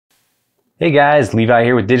Hey guys, Levi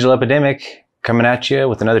here with Digital Epidemic, coming at you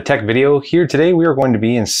with another tech video. Here today we are going to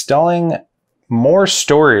be installing more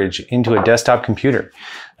storage into a desktop computer.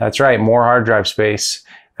 That's right, more hard drive space.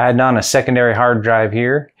 Adding on a secondary hard drive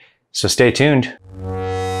here, so stay tuned.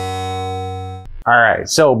 Alright,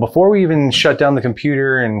 so before we even shut down the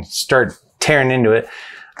computer and start tearing into it,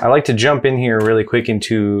 I like to jump in here really quick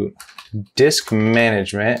into disk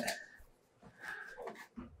management.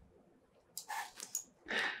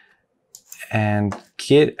 And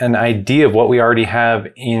get an idea of what we already have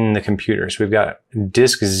in the computer. So we've got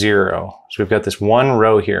disk 0. So we've got this one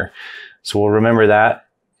row here. So we'll remember that.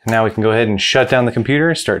 Now we can go ahead and shut down the computer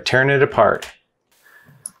and start tearing it apart.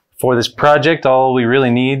 For this project, all we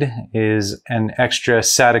really need is an extra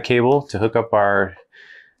SATA cable to hook up our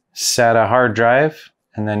SATA hard drive,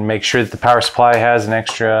 and then make sure that the power supply has an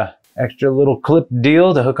extra little clip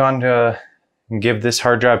deal to hook onto and give this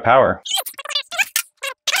hard drive power.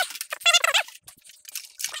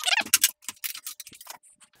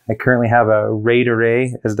 I currently have a RAID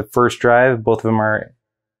array as the first drive. Both of them are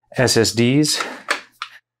SSDs.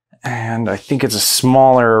 And I think it's a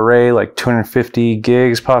smaller array, like 250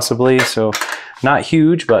 gigs possibly. So not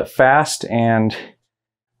huge, but fast and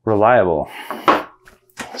reliable.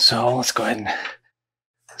 So let's go ahead and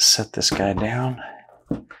set this guy down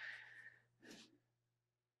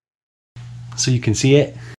so you can see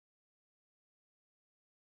it.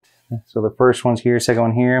 So the first one's here, second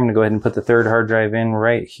one here. I'm gonna go ahead and put the third hard drive in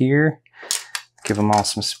right here. Give them all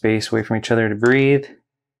some space away from each other to breathe.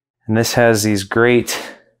 And this has these great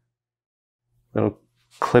little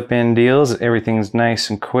clip-in deals. Everything's nice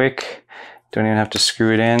and quick. Don't even have to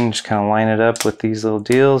screw it in. Just kind of line it up with these little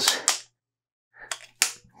deals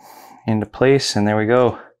into place, and there we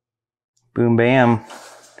go. Boom, bam.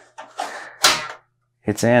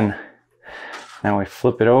 It's in. Now we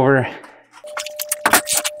flip it over.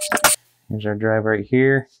 Here's our drive right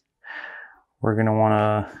here. We're gonna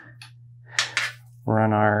wanna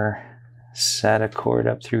run our SATA cord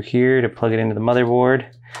up through here to plug it into the motherboard.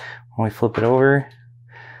 When we flip it over,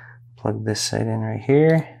 plug this side in right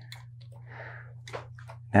here.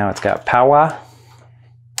 Now it's got power.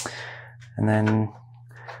 And then,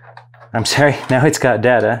 I'm sorry, now it's got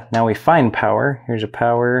data. Now we find power. Here's a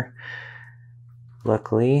power,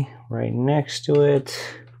 luckily, right next to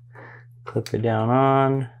it. Clip it down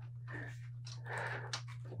on.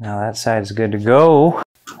 Now that side's good to go.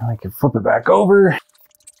 Now I can flip it back over.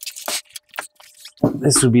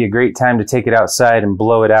 This would be a great time to take it outside and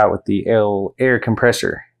blow it out with the air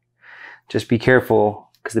compressor. Just be careful,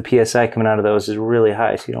 because the PSI coming out of those is really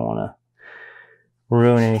high, so you don't want to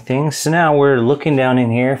ruin anything. So now we're looking down in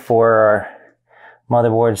here for our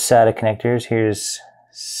motherboard SATA connectors. Here's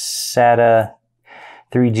SATA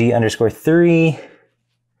 3G_3.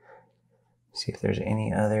 See if there's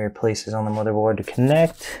any other places on the motherboard to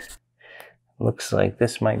connect. Looks like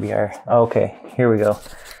this might be our, okay, here we go.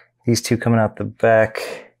 These two coming out the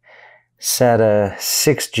back. SATA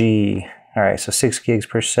 6G. All right, so 6 gigs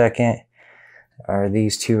per second are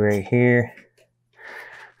these two right here.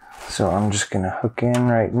 So I'm just gonna hook in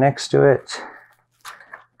right next to it.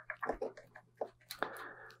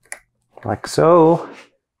 Like so.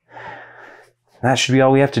 That should be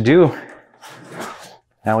all we have to do.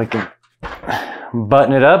 Now we can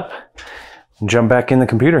button it up and jump back in the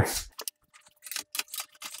computer.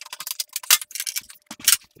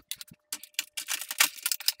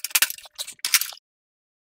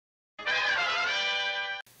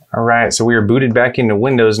 All right, so we are booted back into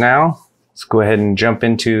Windows now. Let's go ahead and jump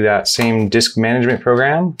into that same disk management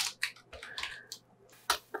program.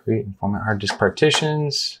 Create and format hard disk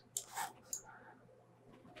partitions.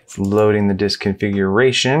 It's loading the disk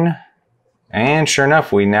configuration. And sure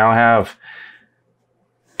enough, we now have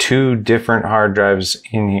 2 different hard drives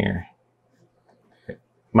in here. It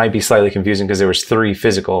might be slightly confusing because there was 3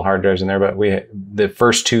 physical hard drives in there, but the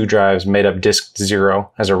first 2 drives made up disk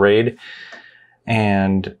 0 as a RAID.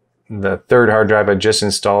 And the third hard drive I just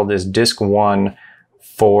installed is disk 1,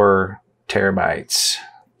 4 terabytes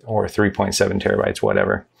or 3.7 terabytes,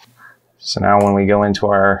 whatever. So now when we go into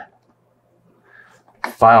our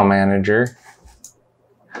file manager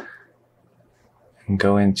and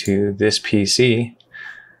go into this PC,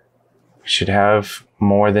 we should have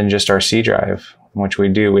more than just our C drive, which we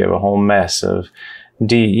do. We have a whole mess of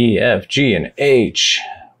D, E, F, G, and H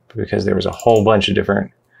because there was a whole bunch of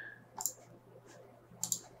different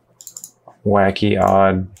wacky,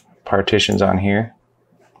 odd partitions on here.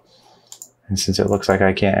 And since it looks like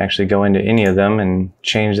I can't actually go into any of them and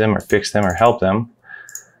change them or fix them or help them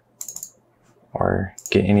or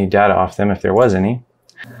get any data off them if there was any,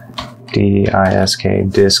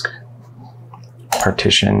 disk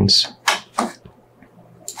partitions.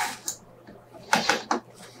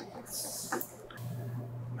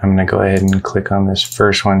 I'm gonna go ahead and click on this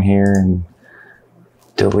first one here and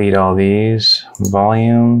delete all these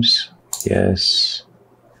volumes. Yes.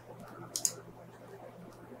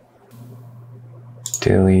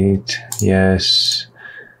 Delete. Yes.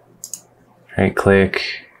 Right click.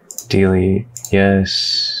 Delete.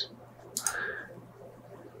 Yes.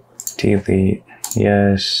 Delete.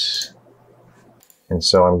 Yes. And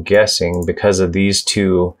so I'm guessing because of these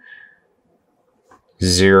two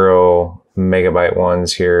 0 megabyte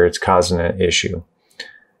ones here, it's causing an issue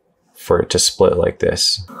for it to split like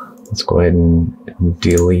this. Let's go ahead and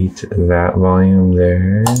delete that volume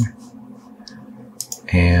there.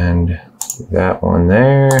 And that one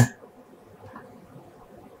there.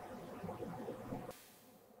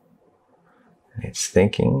 It's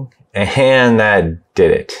thinking. And that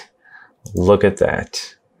did it. Look at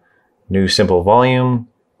that. New simple volume.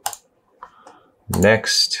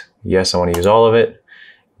 Next. Yes, I want to use all of it.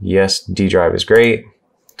 Yes, D drive is great.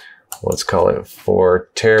 Let's call it 4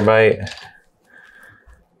 terabyte.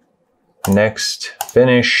 Next,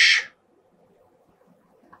 finish.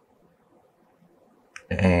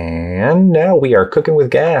 And now we are cooking with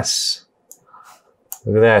gas.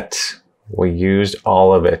 Look at that. We used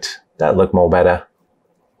all of it. That looked more better.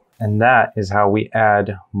 And that is how we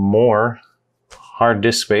add more hard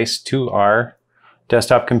disk space to our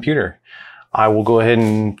desktop computer. I will go ahead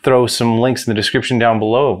and throw some links in the description down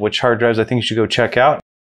below of which hard drives I think you should go check out.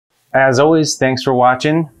 As always, thanks for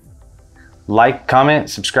watching. Like, comment,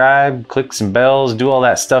 subscribe, click some bells, do all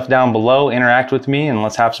that stuff down below, interact with me, and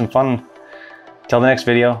let's have some fun. Till the next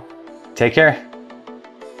video, take care.